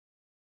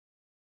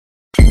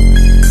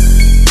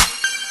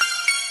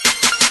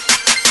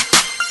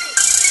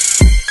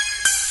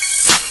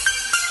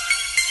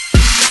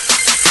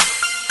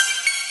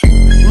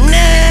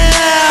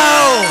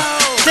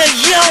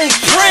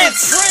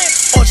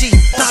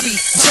Bobby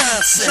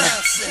Johnson.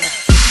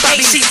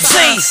 ACT,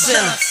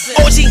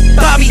 OG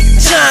Bobby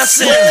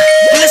Johnson.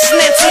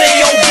 Listening to the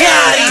Yo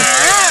Gotti.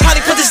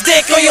 Probably put this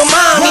dick on your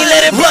mommy,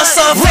 let it bust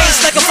off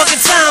face like a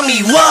fucking Tommy.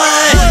 What?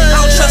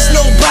 I don't trust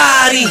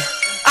nobody.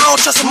 I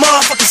don't trust a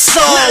motherfucking soul.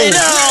 I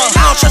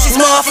don't trust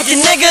these motherfucking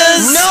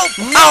niggas.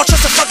 I don't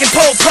trust a fucking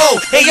po-po.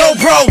 Hey yo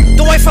bro,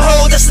 the wife for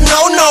hoe, that's a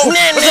no-no.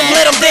 But them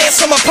let them dance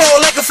on my pole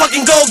like a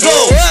fucking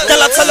go-go. Then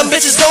I tell them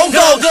bitches go.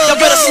 Y'all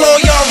better slow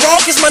y'all roll,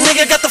 cause my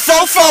nigga got the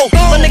fofo.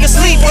 My nigga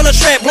sleep on the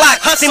trap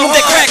block. They move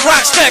that crack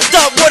rock strapped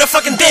up with a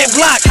fucking damn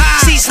Glock.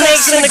 See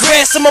snakes in the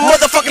grass in my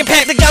motherfucking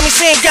pack. That got me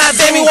saying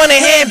goddamn, you want a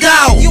hand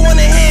out. You want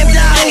a hand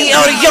out.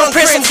 NEL the young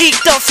prince, I'm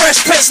geeked up,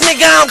 fresh prince.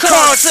 Nigga I'm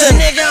Carlton.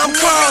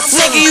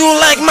 Nigga you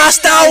like my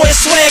style and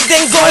swag,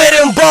 then go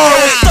ahead and borrow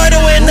it.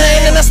 Started with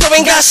nothing and I still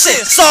ain't got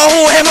shit. Saw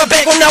who had my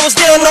back when I was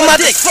down on my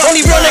dick.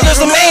 Only real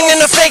niggas the main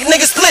and the fake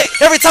niggas split.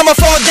 Every time I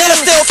fall down I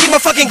still keep my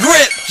fucking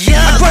grip.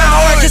 I grind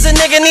hard cause a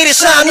nigga need a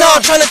shine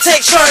on. Tryna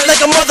take charge like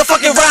a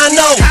motherfucking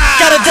rhino.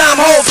 Got a dime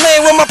hole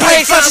playing with my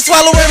brain. Trying to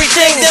swallow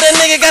everything that a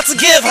nigga got to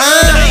give,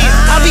 huh?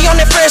 I be on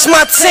that fresh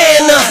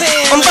Montana.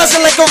 I'm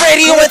buzzing like a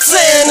radio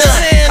antenna.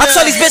 I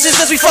tell these bitches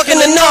since we fucking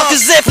enough.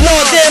 Cause if no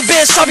damn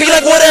bitch, I'll be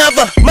like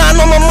whatever.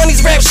 Mine on my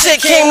money's rap shit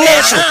came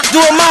natural.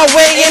 Do it my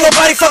way, ain't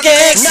nobody fucking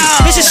asking.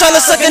 Bitches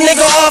tryna suck a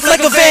nigga off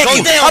like a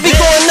vacuum. I be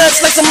going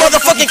nuts like some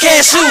motherfucking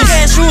cashews.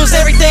 Cashews,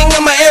 everything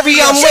in my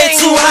area. I'm way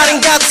too hot and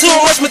got too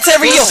much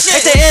material.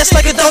 Hit the ass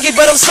like a donkey,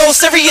 but I'm so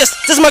serious.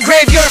 This is my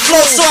graveyard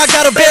flow, so I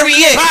gotta bury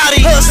it.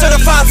 Hood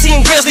certified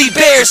team Grizzly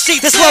Bears.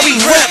 This why we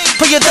rap.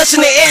 Put your Dutch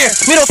in the air.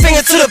 Middle finger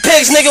to the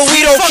pigs, nigga,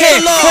 we don't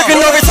care. Working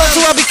overtime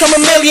till I become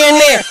a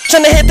millionaire.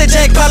 Tryna hit the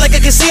jackpot like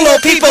a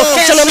casino, people.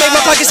 Tryna make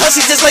my pockets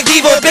husky just like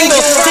Devo Bingo.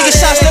 Taking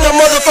shots, then a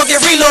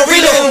motherfucking reload.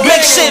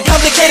 Make shit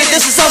complicated,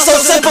 this is all so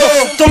simple.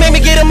 Don't make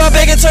me get in my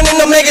bag and turn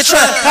into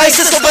Megatron. I ain't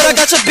Cisco, but I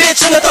got your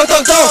bitch in the thong.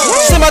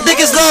 Say my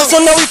dick is long, so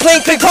now we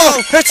playing ping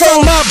pong. Her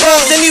tongue my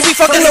balls, then we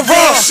fucking the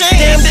wrong.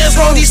 Damn, that's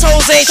wrong, these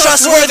hoes ain't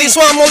trustworthy,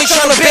 so I'm only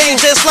tryna bang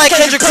just like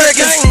Kendrick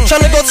Perkins.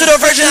 Tryna go to the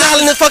Virgin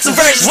Island and fuck some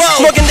virgins.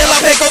 Smoking De La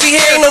Peck over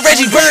here, ain't no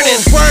Reggie burning.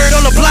 Word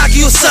on the block,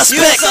 you a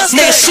suspect.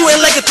 Nigga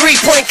shooting like a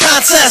 3-point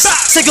contest.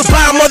 Say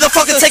goodbye,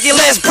 motherfucker, take your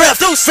last breath.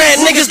 Bad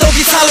niggas don't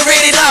be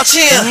tolerated out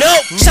here.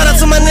 Shout out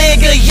to my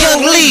nigga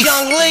Young Leaf,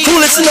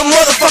 coolest in the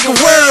motherfucking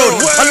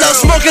world. I love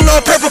smoking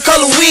on purple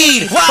color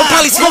weed. I'm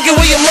probably smoking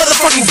with your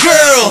motherfucking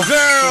girl.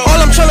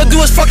 All I'm tryna do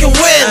is fucking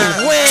win.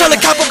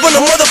 Tryna cop up on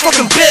the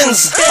motherfucking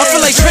Benz. I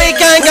feel like Drake,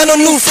 I ain't got no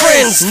new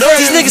friends.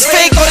 These niggas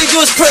fake, all they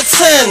do is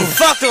pretend.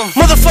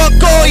 Motherfuck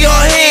all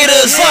y'all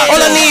haters. All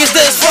I need is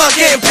this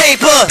fucking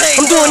paper.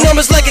 I'm doing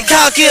numbers like a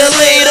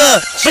calculator.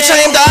 Bitch,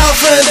 I am the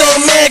alpha and the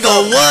omega.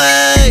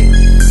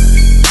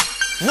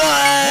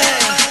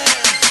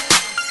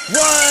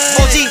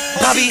 OG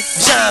Bobby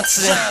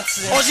Johnson.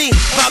 OG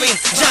Bobby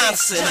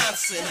Johnson.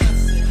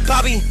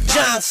 Bobby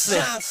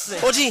Johnson.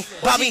 OG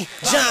Bobby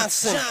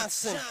Johnson.